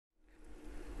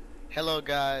Hello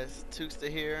guys, Tuxta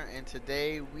here, and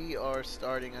today we are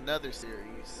starting another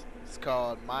series. It's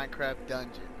called Minecraft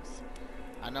Dungeons.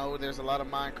 I know there's a lot of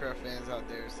Minecraft fans out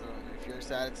there, so if you're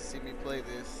excited to see me play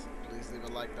this, please leave a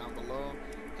like down below,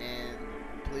 and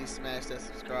please smash that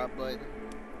subscribe button.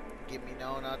 Get me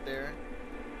known out there.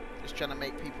 Just trying to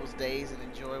make people's days and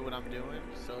enjoy what I'm doing,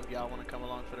 so if y'all want to come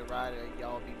along for the ride,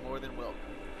 y'all be more than welcome.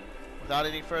 Without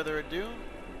any further ado,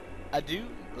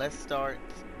 let's start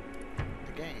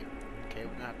the game. Okay,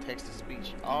 we're gonna have text to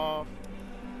speech off.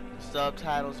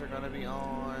 Subtitles are gonna be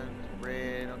on.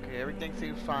 Red. Okay, everything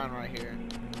seems fine right here.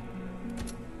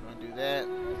 I'm gonna do that.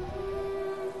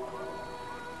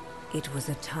 It was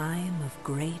a time of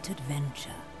great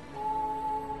adventure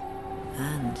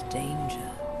and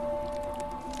danger.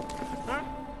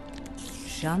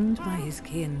 Shunned by his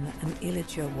kin, an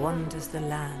illager wanders the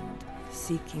land,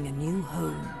 seeking a new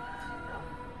home.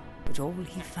 But all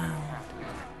he found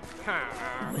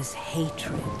was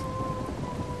hatred.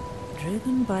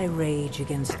 Driven by rage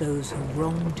against those who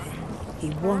wronged him, he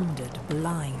wandered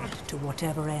blind to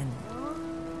whatever end.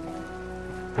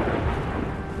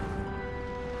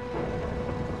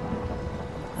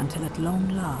 Until at long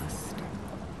last,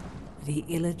 the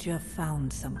illager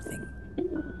found something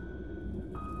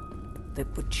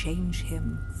that would change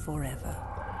him forever.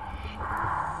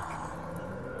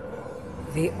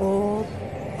 The Orb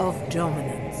of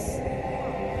Dominance.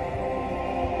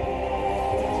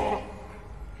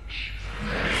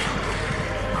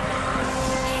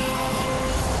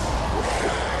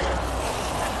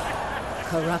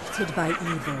 Corrupted by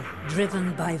evil,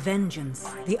 driven by vengeance,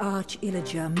 the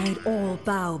Arch-Illager made all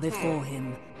bow before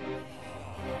him.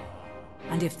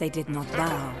 And if they did not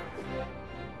bow,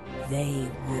 they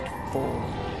would fall.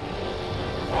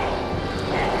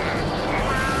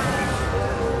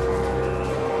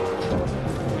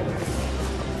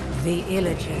 The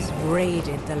Illagers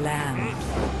raided the land.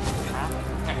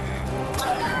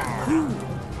 Who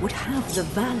would have the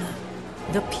valor,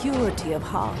 the purity of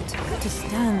heart, to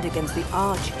stand against the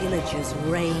Arch-Illager's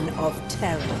reign of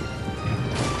terror?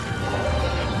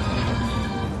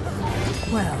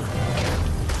 Well,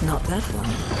 not that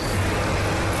one.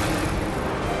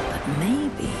 But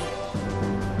maybe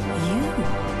you.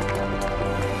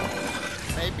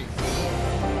 Maybe.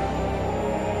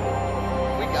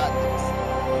 We got this.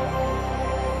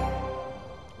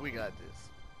 We got this.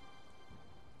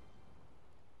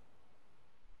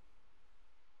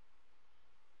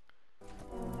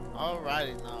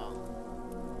 Alrighty now.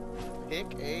 Pick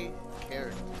a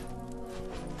character.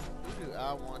 Who do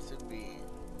I want to be?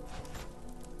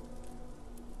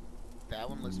 That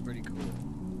one looks pretty cool.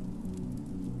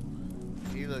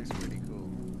 He looks pretty cool.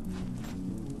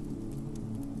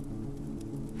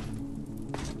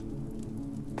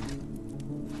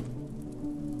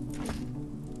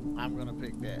 I'm gonna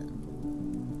pick that.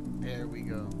 There we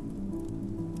go.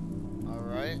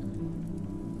 Alright.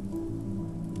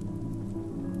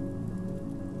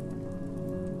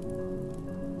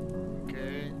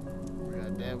 Okay. We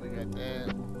got that, we got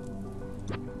that.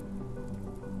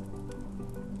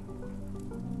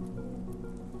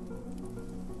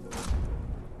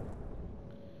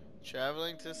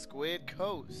 Traveling to Squid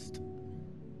Coast.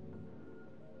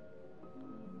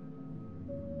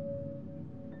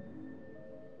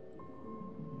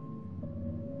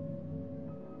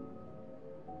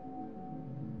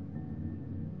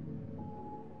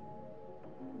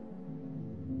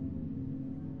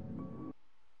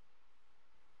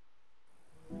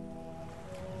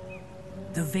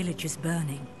 The village is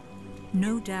burning.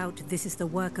 No doubt this is the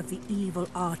work of the evil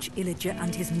Arch-Illager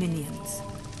and his minions.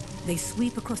 They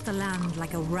sweep across the land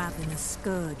like a ravenous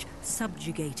scourge,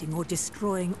 subjugating or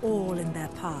destroying all in their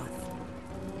path.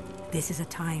 This is a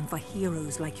time for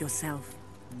heroes like yourself.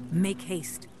 Make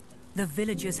haste. The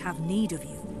villagers have need of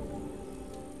you.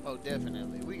 Oh,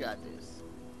 definitely. We got this.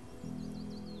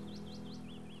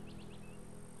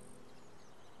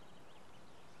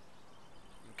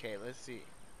 Okay, let's see.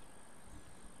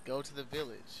 Go to the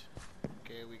village.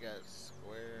 Okay, we got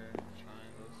square,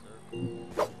 triangle,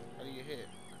 circle. How do you hit?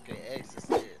 Okay, X is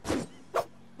hit.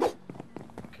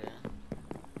 Okay.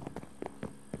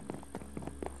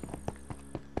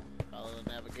 Follow the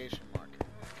navigation marker.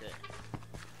 Okay.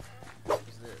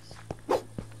 What's this?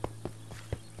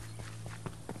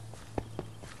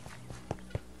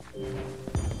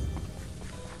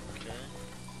 Okay.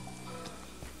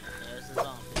 There's a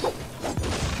zombie.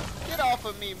 Get off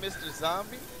of me, Mr.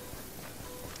 Zombie.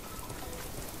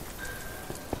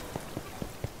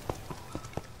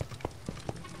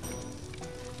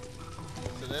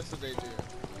 So that's what they do.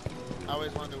 I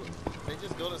always wonder, they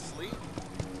just go to sleep?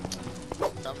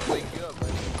 Time to wake you up,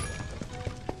 buddy.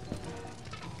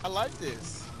 I like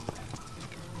this.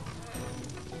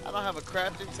 I don't have a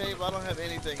crafting table. I don't have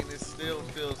anything, and it still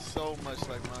feels so much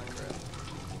like Minecraft.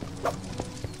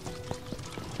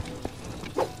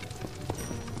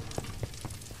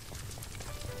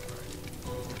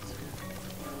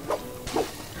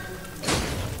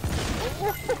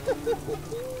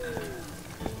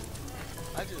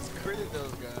 I just critted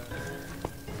those guys.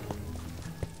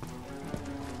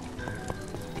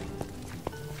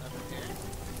 Nothing here.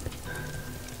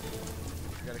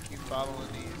 I gotta keep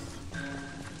following these.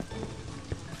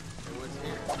 Hey, what's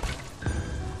here?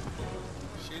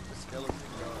 Shoot the skeleton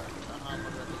guard. How am I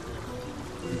gonna do this?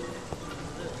 What's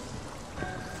this?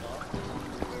 Soft.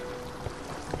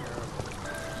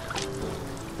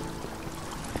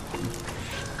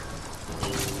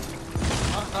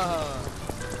 Ah.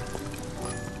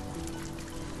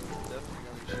 Definitely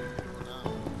gonna be shooting people now.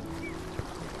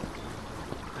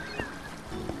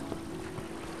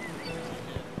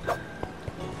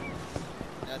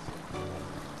 That's it.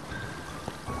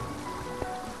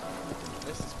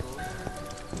 This is cool.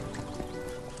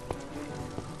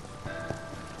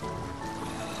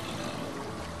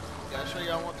 Gotta show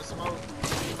y'all want the smoke.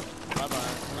 Bye bye.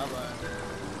 Bye bye.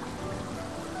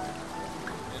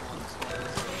 Didn't want the smoke.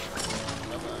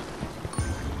 Bye bye.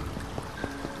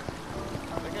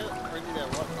 Look at it. Pretty that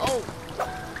water. Oh!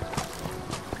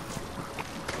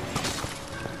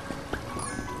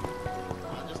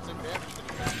 I just took damage from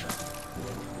the gunshot.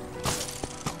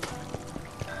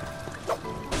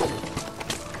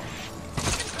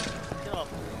 Get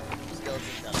off of me.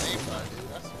 Skeleton got an aim shot,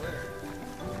 dude. I swear.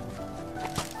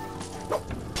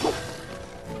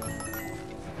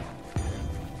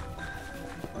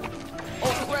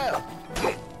 Oh crap!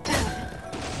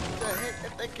 What the heck?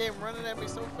 If they came running at me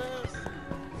so fast.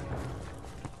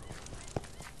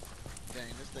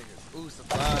 Dang, this thing is. Ooh,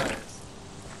 supplies.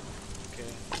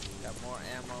 Okay, got more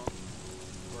ammo.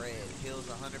 Bread. Heals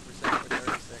 100% for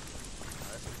 30 seconds. Oh,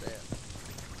 that's a bad.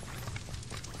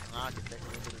 Now I can take a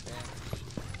little bit of damage.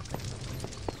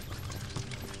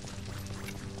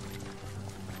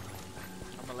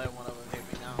 I'm gonna let one of them hit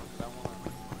me now, because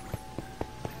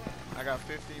I got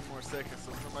 15 more seconds,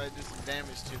 so somebody do some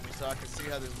damage to me so I can see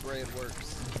how this bread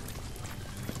works.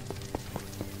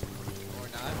 Or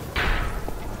not.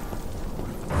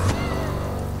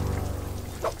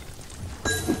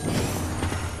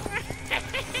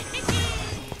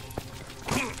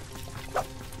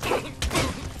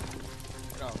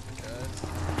 Get off me, guys.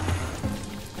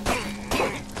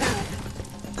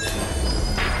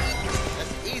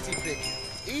 That's easy picking.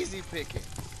 Easy picking.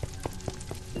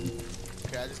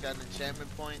 Okay, I just got an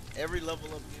enchantment point. Every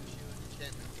level up gives you an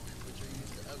enchantment point, which are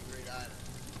used to upgrade items.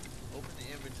 Open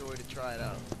the inventory to try it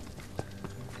out.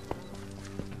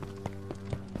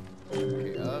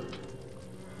 Okay, up.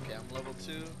 Okay, I'm level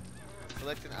 2.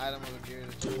 Select an item of a gear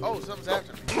to choose. Oh, something's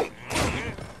after me.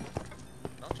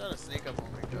 Don't try to sneak up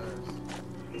on me, guys.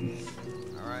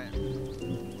 Alright.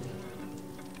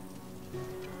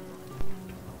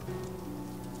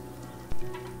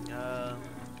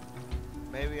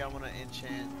 Maybe I want to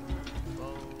enchant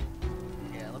bow.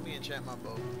 Yeah, let me enchant my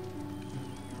bow.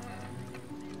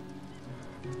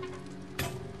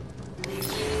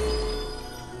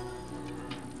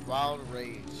 Wild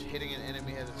Rage. Hitting an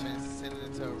enemy has a chance to send it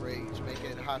into a rage,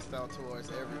 making it hostile towards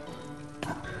everyone.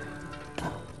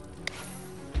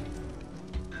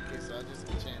 Okay, so I just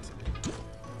enchanted it.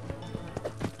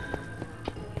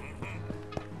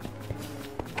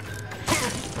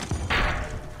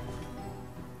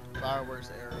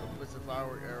 Fireworks arrow. Puts a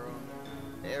firework arrow.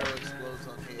 The arrow explodes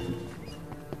on hit.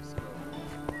 Let's go.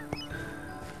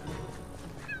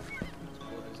 Let's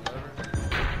pull this lever.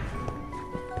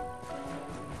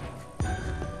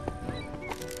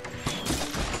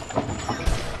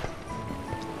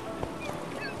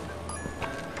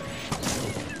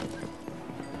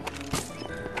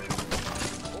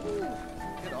 Ooh,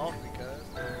 get off me, cuz.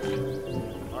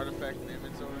 Artifact in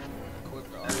inventory. Equip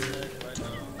the artifact right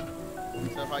now.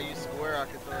 So if I use square, I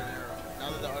can throw an arrow. Now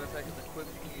that the artifact is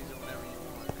equipped, you can use it whenever you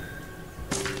want.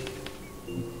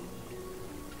 You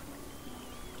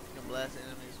can blast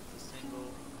enemies with a single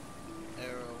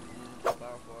arrow. Use the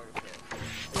powerful artifact.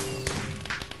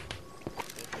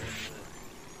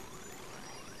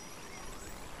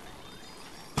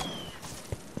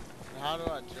 How do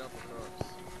I jump across?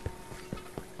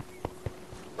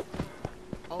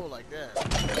 Oh, like that.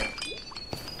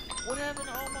 What happened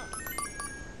to all my...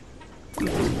 Oh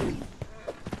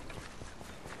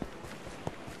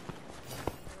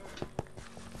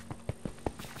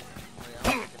yeah,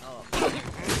 I'm taking off.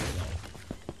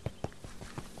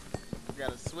 We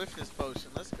got a swiftness potion.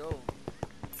 Let's go.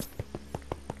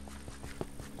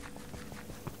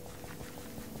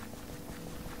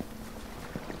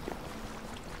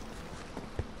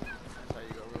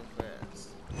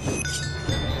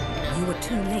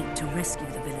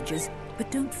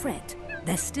 fret.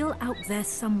 They're still out there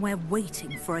somewhere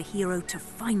waiting for a hero to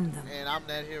find them. And I'm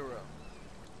that hero.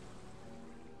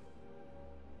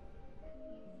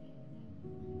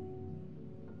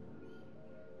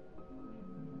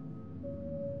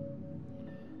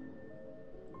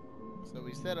 So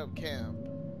we set up camp.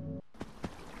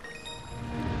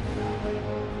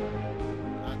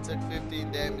 I took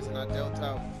 15 damage and I dealt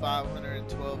out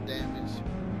 512 damage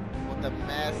with a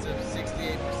massive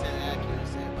 68%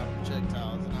 accuracy in my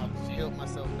projectiles, and I've healed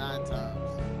myself 9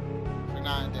 times for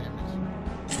 9 damage.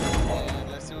 And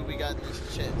let's see what we got in this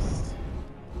chest.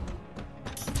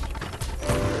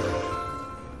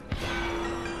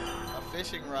 A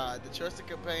fishing rod. The trusted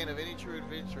companion of any true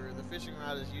adventurer, the fishing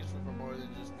rod is useful for more than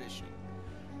just fishing.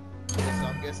 So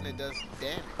I'm guessing it does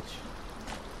damage.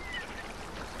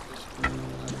 Fishing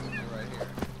rod right here.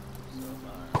 So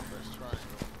if I press triangle.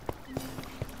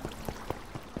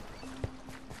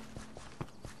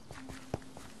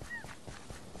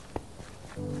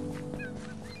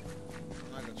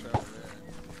 I'm not gonna travel there.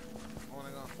 I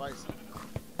wanna go fight something.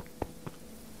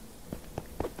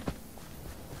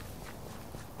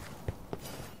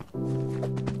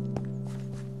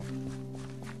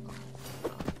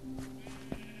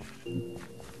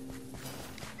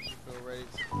 Feel ready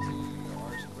to continue your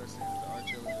arch quest into the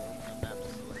archaeology to open a map to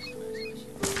selection next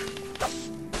mission.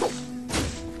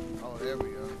 Oh, there we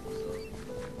go. So,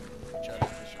 try to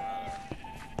fish around out.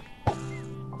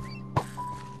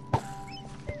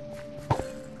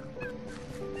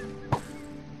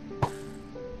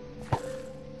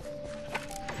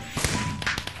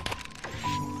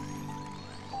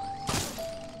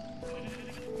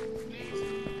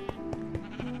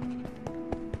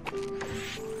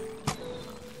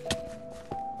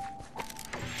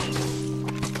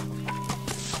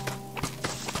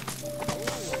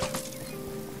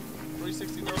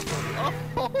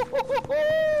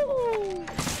 Oh!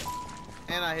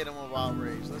 And I hit him with Wild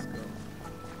Rage. Let's go.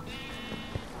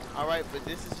 Alright, but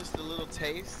this is just a little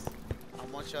taste. I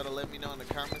want y'all to let me know in the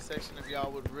comment section if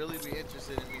y'all would really be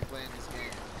interested in me playing this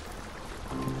game.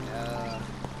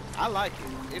 I like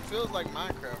it. It feels like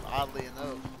Minecraft, oddly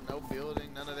enough. No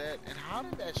building, none of that. And how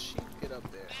did that sheep get up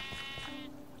there?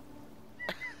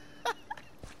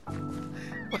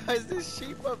 Why is this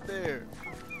sheep up there?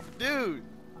 Dude!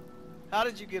 How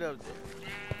did you get up there?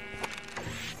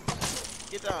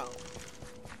 Get down.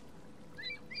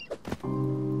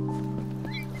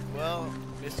 Well,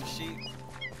 Mr. Sheep,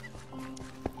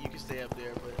 you can stay up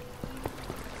there, but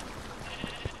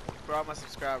for all my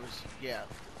subscribers, yeah,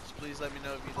 just please let me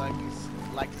know if you'd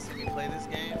like to see me play this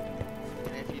game.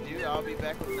 And if you do, I'll be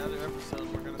back with another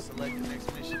episode. We're gonna select the next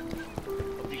mission.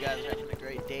 Hope you guys are having a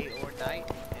great day or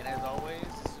night. And as always,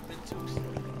 this has been Tuesday.